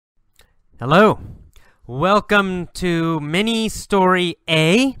Hello. Welcome to mini story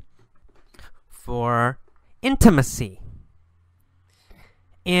A for intimacy.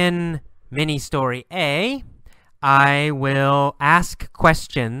 In mini story A, I will ask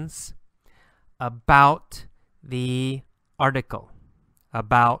questions about the article,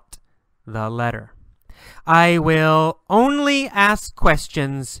 about the letter. I will only ask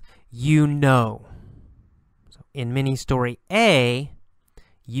questions you know. So in mini story A,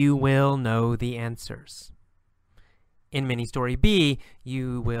 you will know the answers. In mini story B,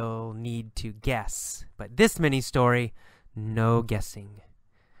 you will need to guess. But this mini story, no guessing.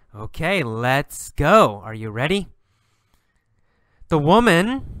 Okay, let's go. Are you ready? The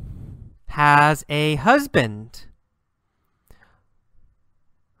woman has a husband.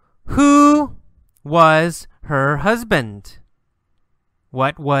 Who was her husband?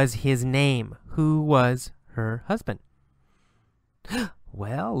 What was his name? Who was her husband?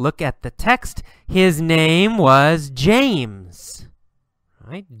 Well, look at the text. His name was James.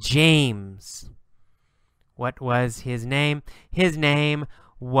 Right? James. What was his name? His name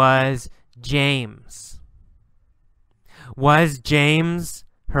was James. Was James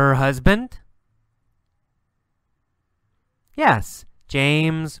her husband? Yes,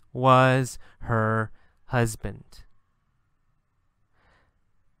 James was her husband.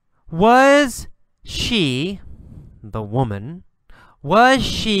 Was she, the woman, was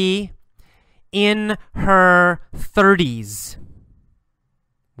she in her 30s?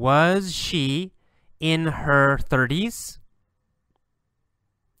 Was she in her 30s?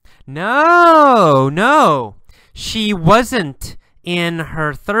 No, she wasn't in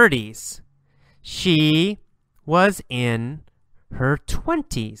her 30s. She was in her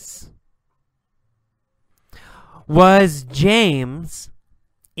 20s. Was James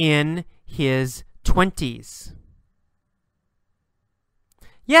in his 20s?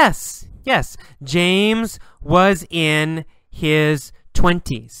 Yes, James was in his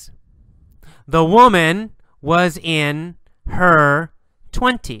 20s. The woman was in her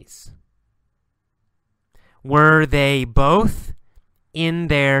 20s. Were they both in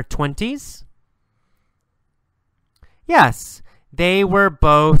their 20s? Yes, they were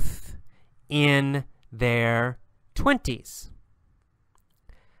both in their 20s.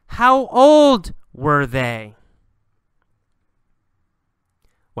 How old were they?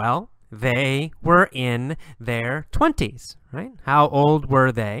 Well, they were in their 20s, right? How old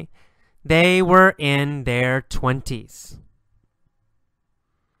were they? They were in their 20s.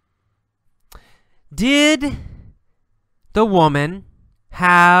 Did the woman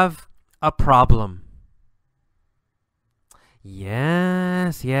have a problem?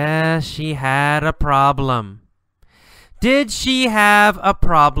 Yes, she had a problem. Did she have a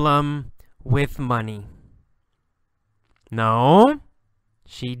problem with money? No.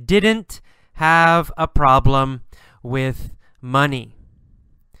 She didn't have a problem with money.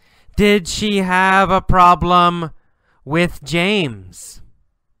 Did she have a problem with James?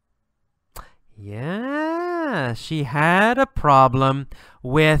 Yeah, she had a problem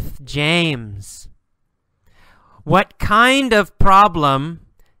with James. What kind of problem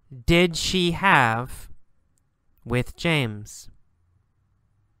did she have with James?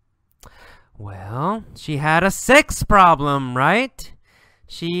 Well, she had a sex problem, right?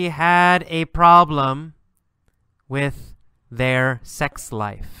 She had a problem with their sex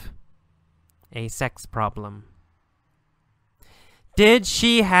life. A sex problem. Did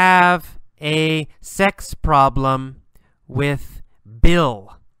she have a sex problem with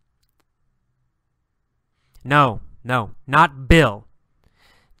Bill? No, not Bill.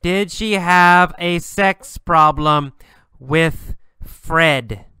 Did she have a sex problem with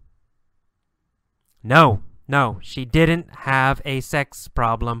Fred? No, she didn't have a sex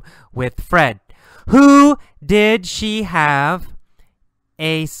problem with Fred. Who did she have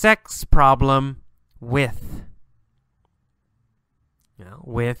a sex problem with?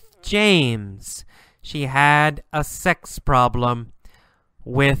 With James. She had a sex problem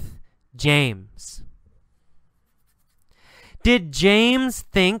with James. Did James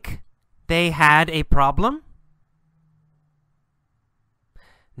think they had a problem?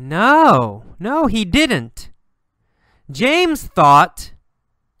 No, he didn't. James thought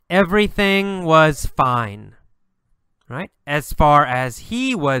everything was fine, right? As far as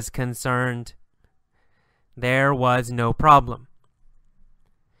he was concerned, there was no problem.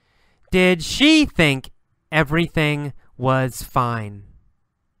 Did she think everything was fine?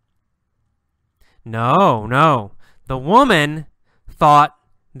 No. The woman thought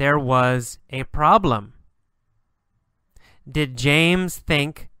there was a problem. Did James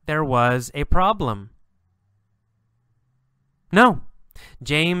think there was a problem? No,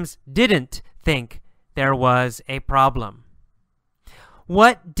 James didn't think there was a problem.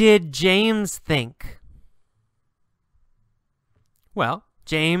 What did James think? Well,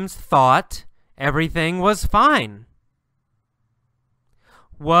 James thought everything was fine.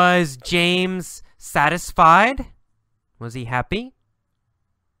 Was James satisfied? Was he happy?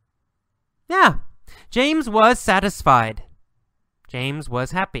 Yeah, James was satisfied. James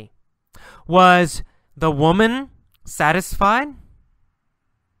was happy. Was the woman satisfied?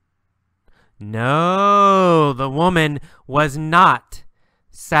 No, the woman was not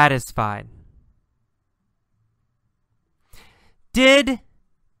satisfied. Did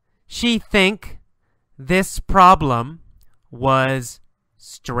she think this problem was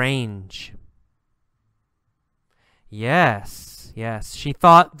strange? Yes, she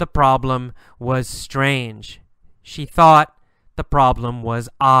thought the problem was strange. She thought the problem was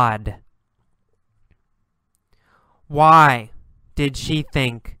odd. Why did she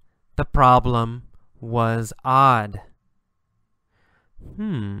think the problem was odd?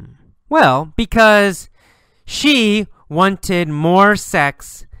 Well, because she wanted more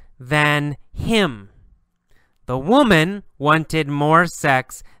sex than him. The woman wanted more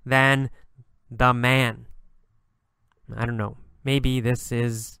sex than the man. I don't know. Maybe this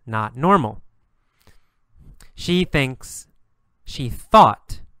is not normal. She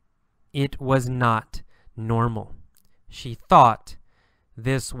thought it was not normal. She thought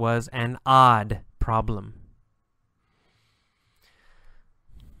this was an odd problem.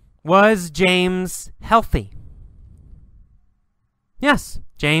 Was James healthy? Yes,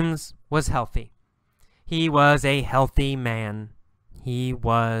 James was healthy. He was a healthy man. He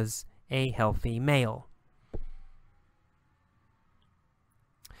was a healthy male.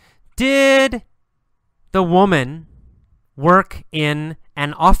 Did the woman work in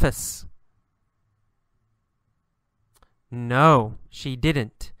an office? No, she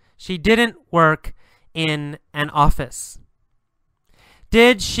didn't. She didn't work in an office.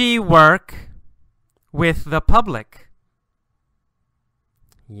 Did she work with the public?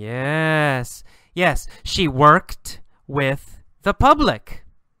 Yes, she worked with the public.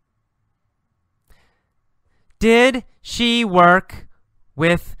 Did she work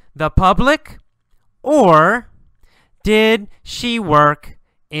with the public, or did she work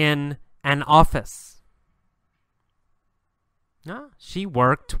in an office? No, she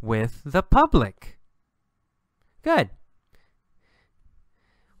worked with the public. Good.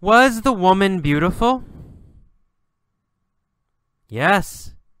 Was the woman beautiful?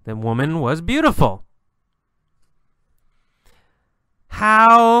 Yes, the woman was beautiful.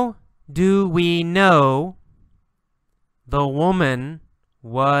 How do we know the woman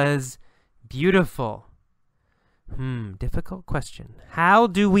was beautiful? Difficult question. How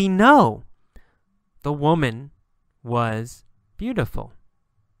do we know the woman was beautiful?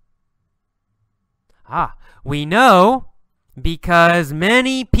 We know because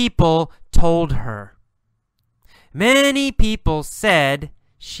many people told her. Many people said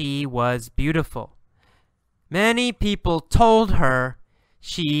she was beautiful. Many people told her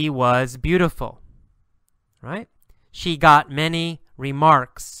she was beautiful. Right? She got many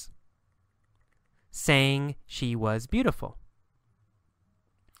remarks saying she was beautiful.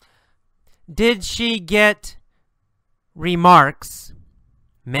 Did she get remarks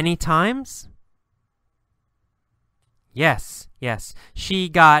many times? Yes. She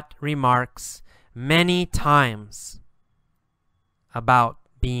got remarks many times about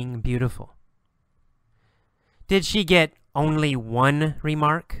being beautiful. Did she get only one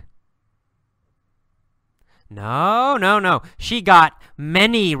remark? No. She got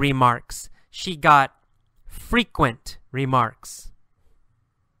many remarks. She got frequent remarks.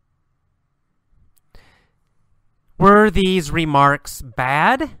 Were these remarks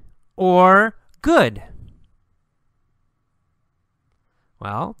bad or good?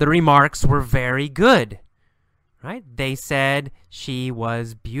 Well, the remarks were very good, right? They said she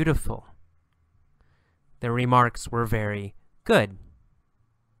was beautiful. The remarks were very good.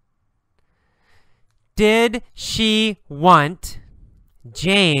 Did she want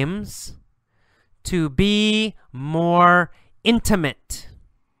James to be more intimate?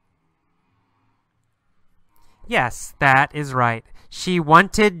 Yes, that is right. She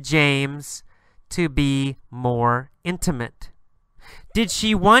wanted James to be more intimate. Did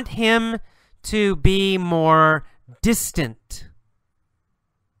she want him to be more distant?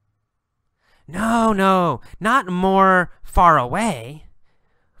 No, not more far away,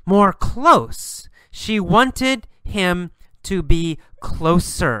 more close. She wanted him to be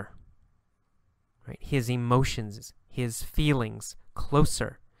closer. Right? His emotions, his feelings,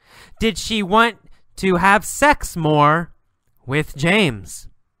 closer. Did she want to have sex more with James.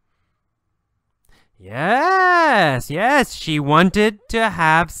 Yes, she wanted to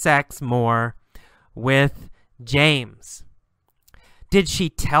have sex more with James. Did she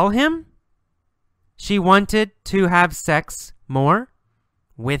tell him she wanted to have sex more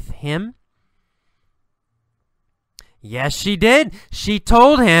with him? Yes, she did. She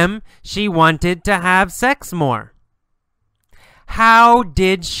told him she wanted to have sex more. How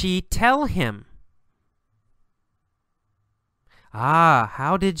did she tell him?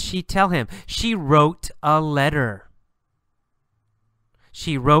 How did she tell him? She wrote a letter.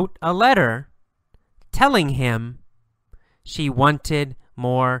 She wrote a letter telling him she wanted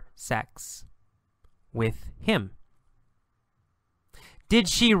more sex with him. Did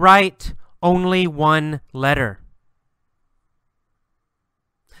she write only one letter?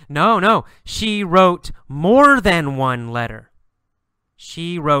 No, she wrote more than one letter.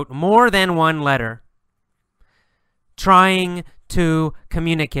 She wrote more than one letter trying to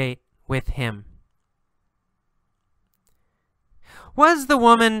communicate with him. Was the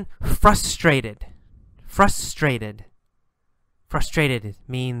woman frustrated? Frustrated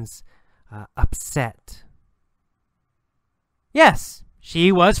means upset. Yes,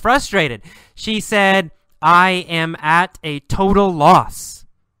 she was frustrated. She said, I am at a total loss.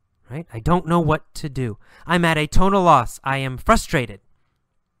 Right? I don't know what to do. I'm at a total loss. I am frustrated.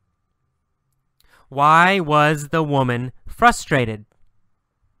 Why was the woman frustrated?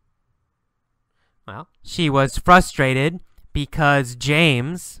 Well, she was frustrated because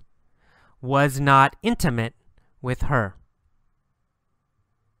James was not intimate with her.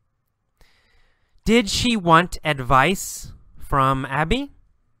 Did she want advice from Abby?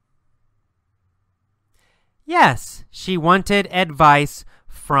 Yes, she wanted advice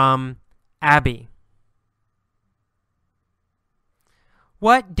from Abby.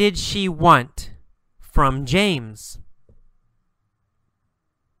 What did she want from James?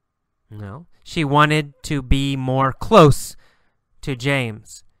 No, she wanted to be more close to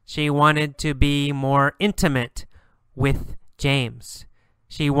James. She wanted to be more intimate with James.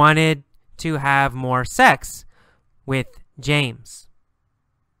 She wanted to have more sex with James.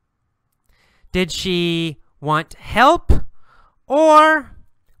 Did she want help, or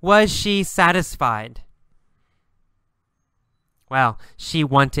was she satisfied? Well, she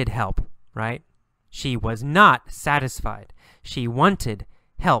wanted help, right? She was not satisfied. She wanted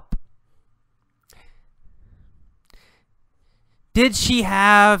help. Did she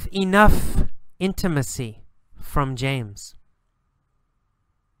have enough intimacy from James?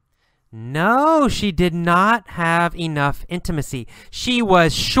 No, she did not have enough intimacy. She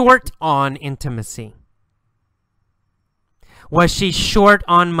was short on intimacy. Was she short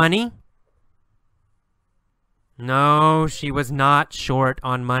on money? No, she was not short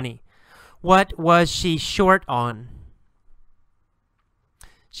on money. What was she short on?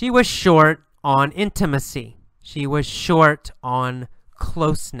 She was short on intimacy. She was short on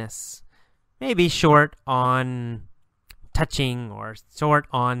closeness. Maybe short on touching or short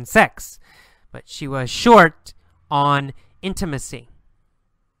on sex. But she was short on intimacy.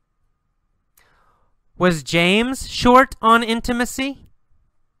 Was James short on intimacy?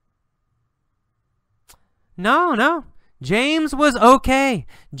 No. James was okay.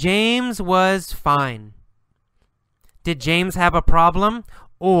 James was fine. Did James have a problem,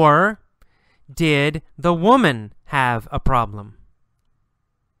 or did the woman have a problem?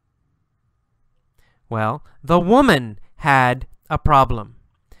 Well, the woman had a problem.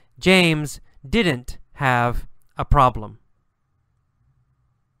 James didn't have a problem.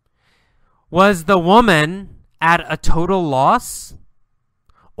 Was the woman at a total loss,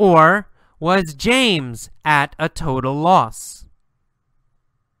 or was James at a total loss?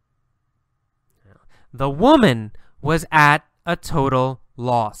 The woman was at a total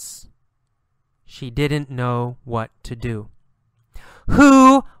loss. She didn't know what to do.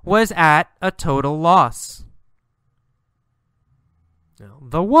 Who was at a total loss?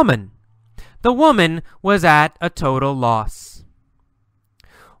 The woman. The woman was at a total loss.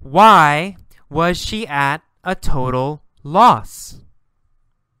 Why was she at a total loss?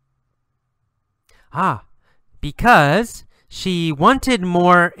 Because she wanted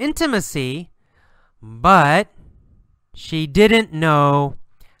more intimacy, but she didn't know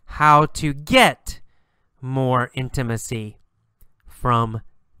how to get more intimacy from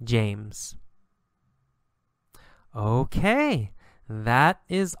James. Okay, that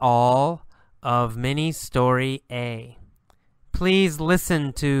is all of mini story A. Please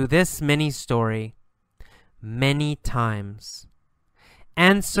listen to this mini story many times.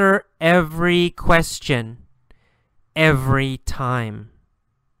 Answer every question every time.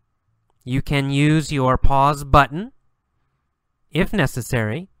 You can use your pause button If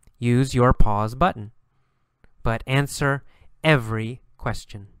necessary, use your pause button. But answer every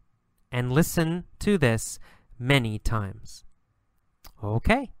question. And listen to this many times.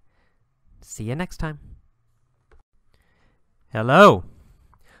 Okay. See you next time. Hello.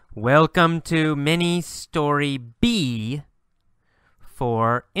 Welcome to mini story B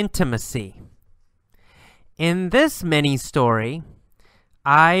for intimacy. In this mini story,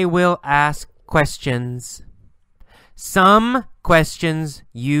 I will ask questions. Some questions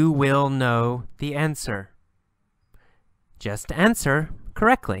you will know the answer. Just answer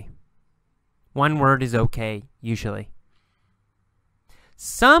correctly. One word is okay, usually.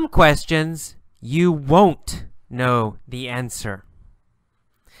 Some questions you won't know the answer.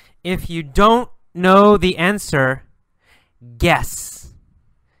 If you don't know the answer, guess.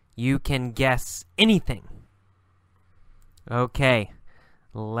 You can guess anything. Okay,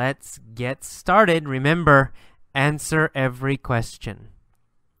 let's get started. Remember, answer every question.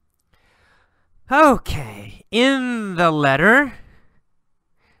 Okay, in the letter,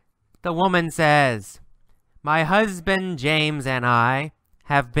 the woman says, "My husband James and I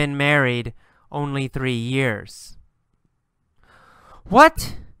have been married only 3 years."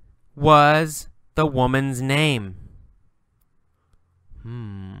 What was the woman's name?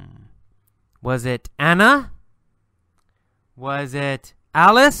 Was it Anna? Was it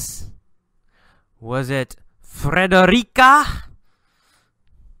Alice? Was it Frederica?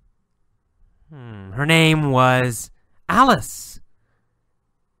 Her name was Alice,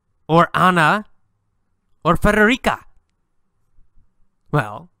 or Anna, or Frederica.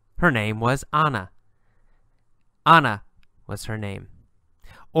 Well, her name was Anna. Anna was her name.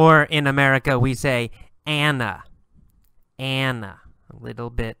 Or in America, we say Anna. Anna. A little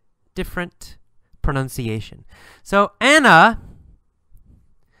bit different pronunciation. So Anna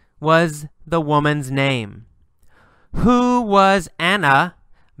was the woman's name. Who was Anna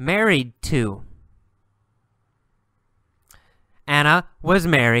married to? Anna was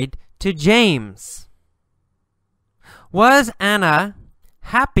married to James. Was Anna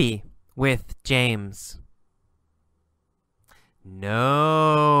happy with James?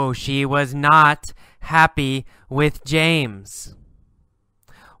 No, she was not happy with James.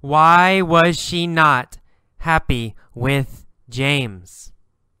 Why was she not happy with James?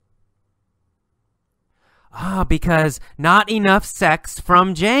 Because not enough sex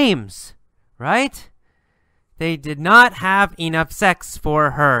from James, right? They did not have enough sex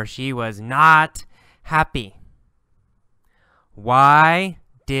for her. She was not happy. Why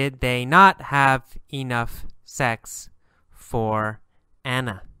did they not have enough sex for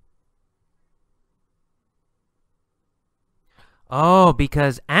Anna? Oh,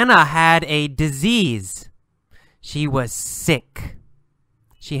 because Anna had a disease. She was sick.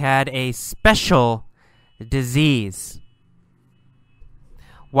 She had a special disease.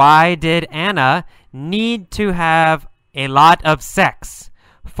 Why did Anna need to have a lot of sex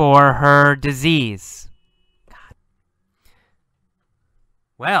for her disease?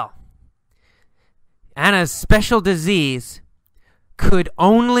 Well, Anna's special disease could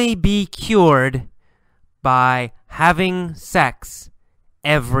only be cured by having sex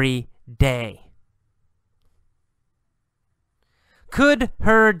every day. Could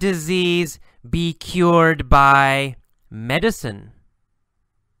her disease be cured by medicine?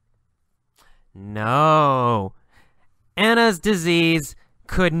 No. Anna's disease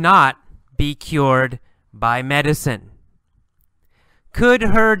could not be cured by medicine. Could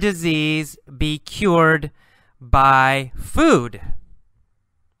her disease be cured by food?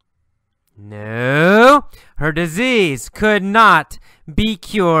 No, her disease could not be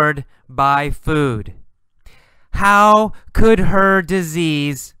cured by food. How could her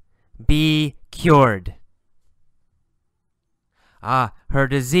disease be cured? Her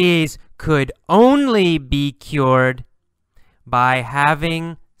disease could only be cured by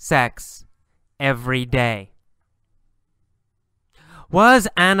having sex every day. Was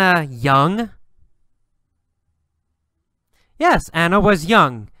Anna young? Yes, Anna was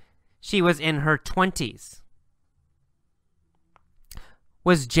young. She was in her 20s.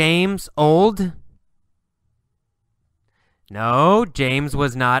 Was James old? No, James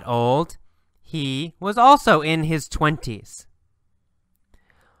was not old. He was also in his 20s.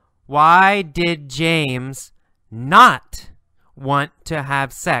 Why did James not want to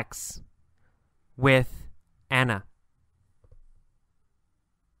have sex with Anna?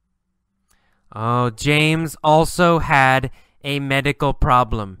 Oh, James also had a medical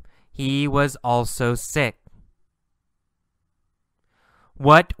problem. He was also sick.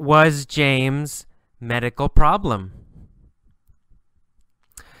 What was James' medical problem?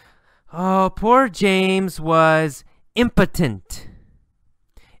 Oh, poor James was impotent.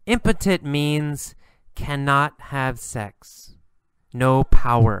 Impotent means cannot have sex. No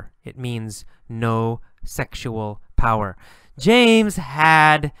power. It means no sexual power. James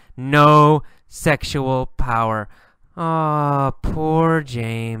had no sexual power. Oh, poor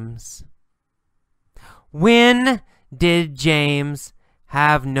James. When did James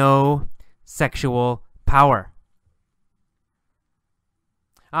have no sexual power?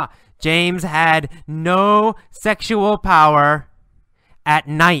 James had no sexual power at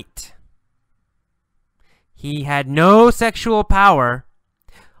night. He had no sexual power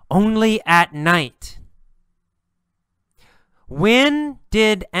only at night. When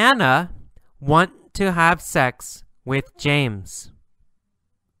did Anna want to have sex with James?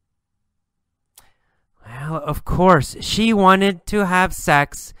 Well, of course, she wanted to have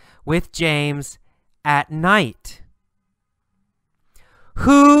sex with James at night.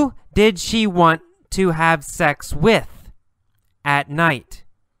 Who did she want to have sex with at night?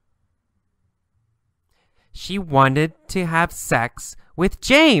 She wanted to have sex with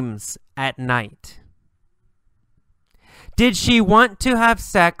James at night. Did she want to have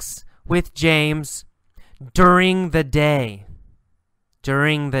sex with James during the day?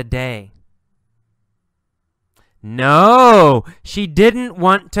 During the day. No, she didn't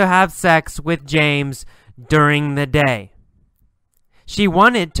want to have sex with James during the day. She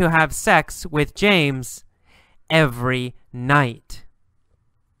wanted to have sex with James every night.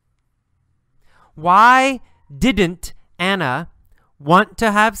 Why didn't Anna want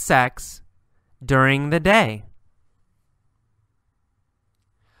to have sex during the day?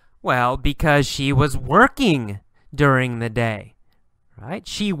 Well, because she was working during the day, right?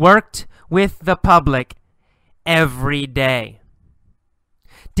 She worked with the public every day.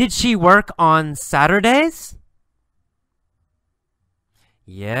 Did she work on Saturdays?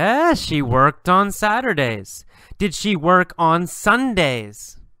 Yes, she worked on Saturdays. Did she work on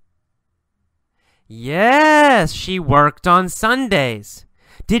Sundays? Yes, she worked on Sundays.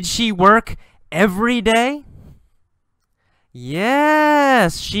 Did she work every day?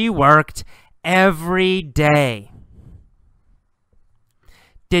 Yes, she worked every day.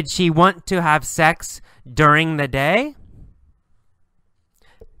 Did she want to have sex during the day?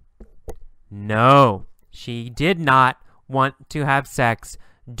 No, she did not want to have sex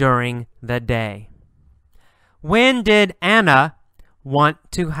during the day. When did Anna want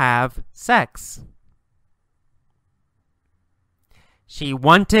to have sex? She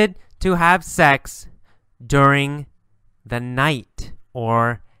wanted to have sex during the night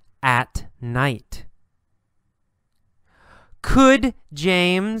or at night. Could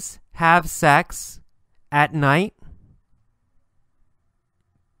James have sex at night?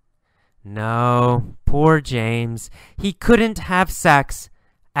 No, poor James. He couldn't have sex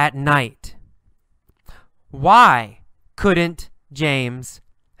at night. Why couldn't James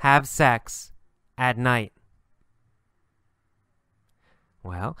have sex at night?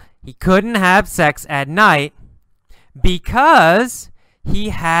 Well, he couldn't have sex at night because he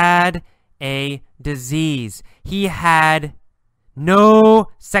had a disease. He had no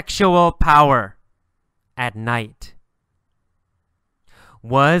sexual power at night.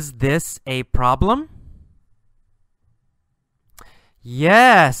 Was this a problem?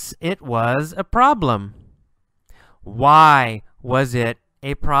 Yes, it was a problem. Why was it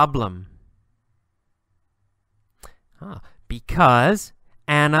a problem? Because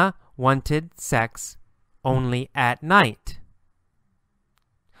Anna wanted sex only at night.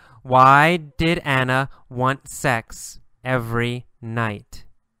 Why did Anna want sex every night?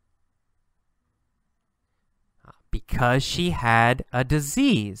 Because she had a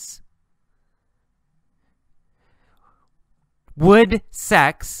disease. Would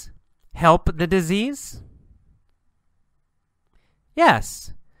sex help the disease?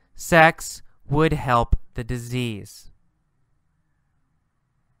 Yes, sex would help the disease.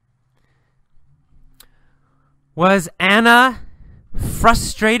 Was Anna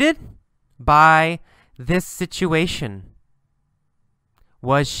frustrated by this situation?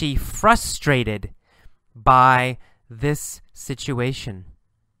 Was she frustrated by this situation?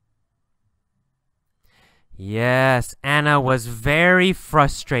 Yes, Anna was very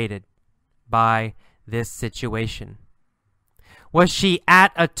frustrated by this situation. Was she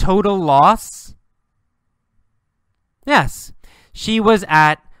at a total loss? Yes, she was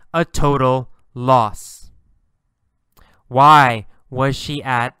at a total loss. Why was she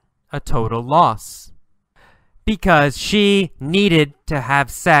at a total loss? Because she needed to have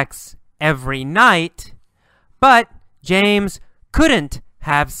sex every night, but James couldn't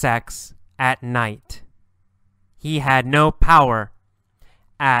have sex at night. He had no power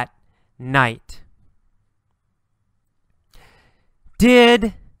at night.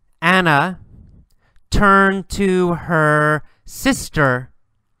 Did Anna turn to her sister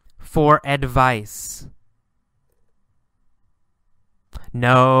for advice?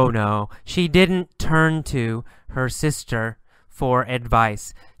 No, she didn't turn to her sister for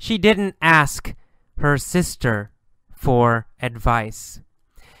advice. She didn't ask her sister for advice.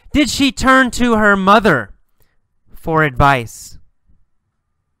 Did she turn to her mother for advice?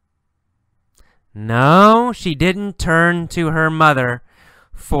 No, she didn't turn to her mother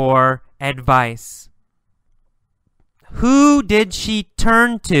for advice. Who did she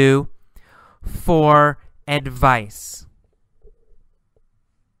turn to for advice?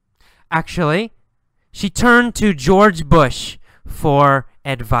 Actually, she turned to George Bush for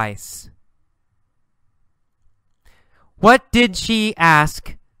advice. What did she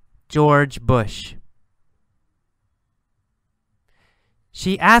ask George Bush?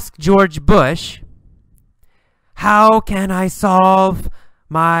 She asked George Bush, "How can I solve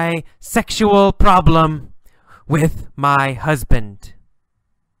my sexual problem with my husband?"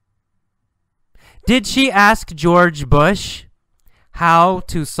 Did she ask George Bush how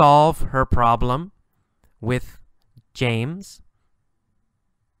to solve her problem with James?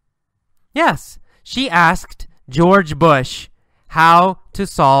 Yes, she asked George Bush how to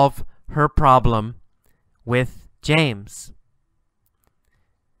solve her problem with James.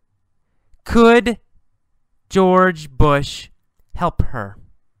 Could George Bush help her?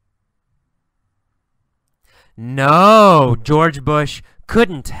 No, George Bush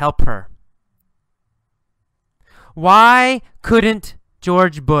couldn't help her. Why couldn't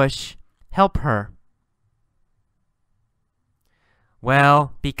George Bush help her?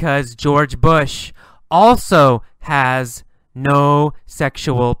 Well, because George Bush also has no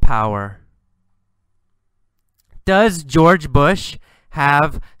sexual power. Does George Bush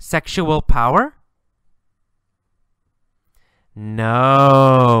have sexual power?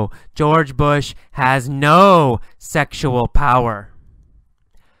 No, George Bush has no sexual power.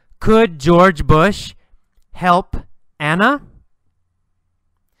 Could George Bush help Anna?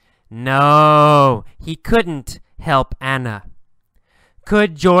 No, he couldn't help Anna.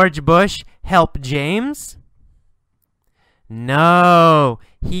 Could George Bush help James? No,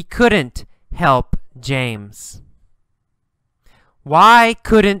 he couldn't help James. Why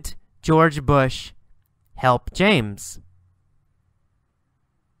couldn't George Bush help James?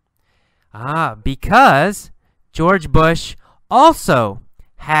 Because George Bush also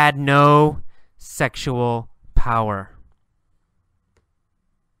had no sexual power.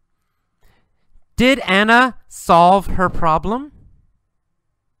 Did Anna solve her problem?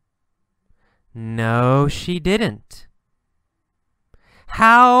 No, she didn't.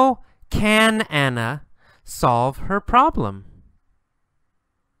 How can Anna solve her problem?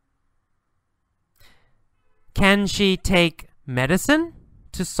 Can she take medicine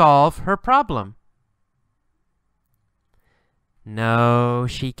to solve her problem? No,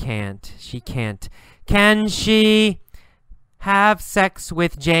 she can't. She can't. Can she have sex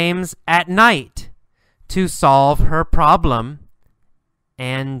with James at night to solve her problem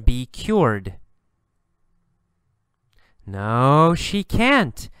and be cured? No, she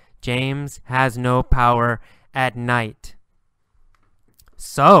can't. James has no power at night.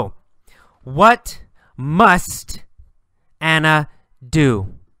 So, what must Anna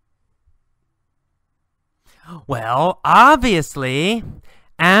do? Well, obviously,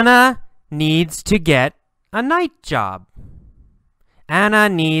 Anna needs to get a night job. Anna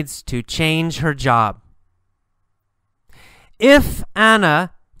needs to change her job. If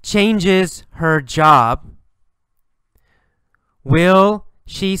Anna changes her job, will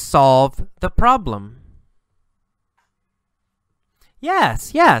she solve the problem?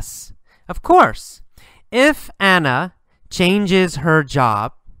 Yes, of course. If Anna changes her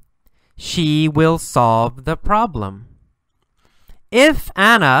job, she will solve the problem. If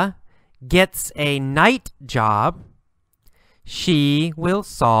Anna gets a night job, she will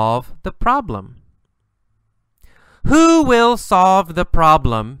solve the problem. Who will solve the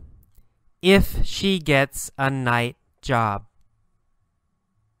problem if she gets a night job?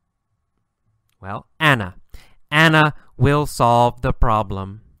 Well, Anna. Anna will solve the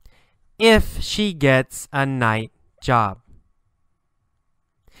problem if she gets a night job.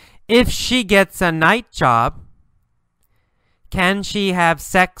 If she gets a night job, can she have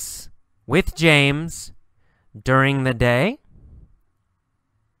sex with James during the day?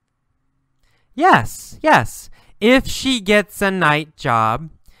 Yes. If she gets a night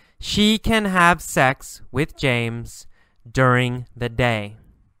job, she can have sex with James during the day.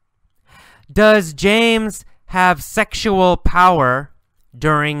 Does James have sexual power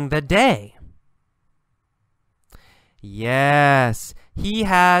during the day? Yes, he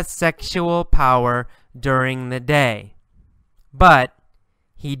has sexual power during the day, but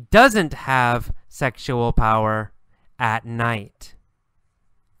he doesn't have sexual power at night.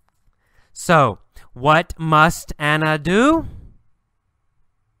 So, what must Anna do?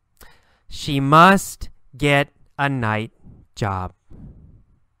 She must get a night job.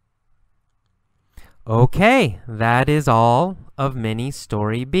 Okay, that is all of mini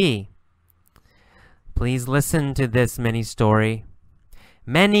story B. Please listen to this mini story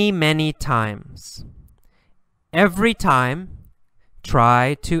many, many times. Every time,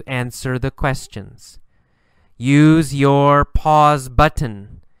 try to answer the questions. Use your pause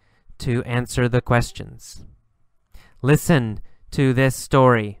button to answer the questions. Listen to this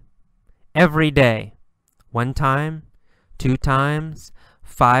story every day. 1 time, 2 times,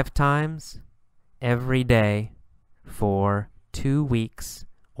 5 times, every day for 2 weeks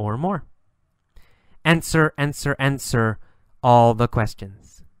or more. Answer, answer, answer all the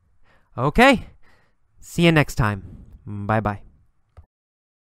questions. Okay, see you next time. Bye-bye.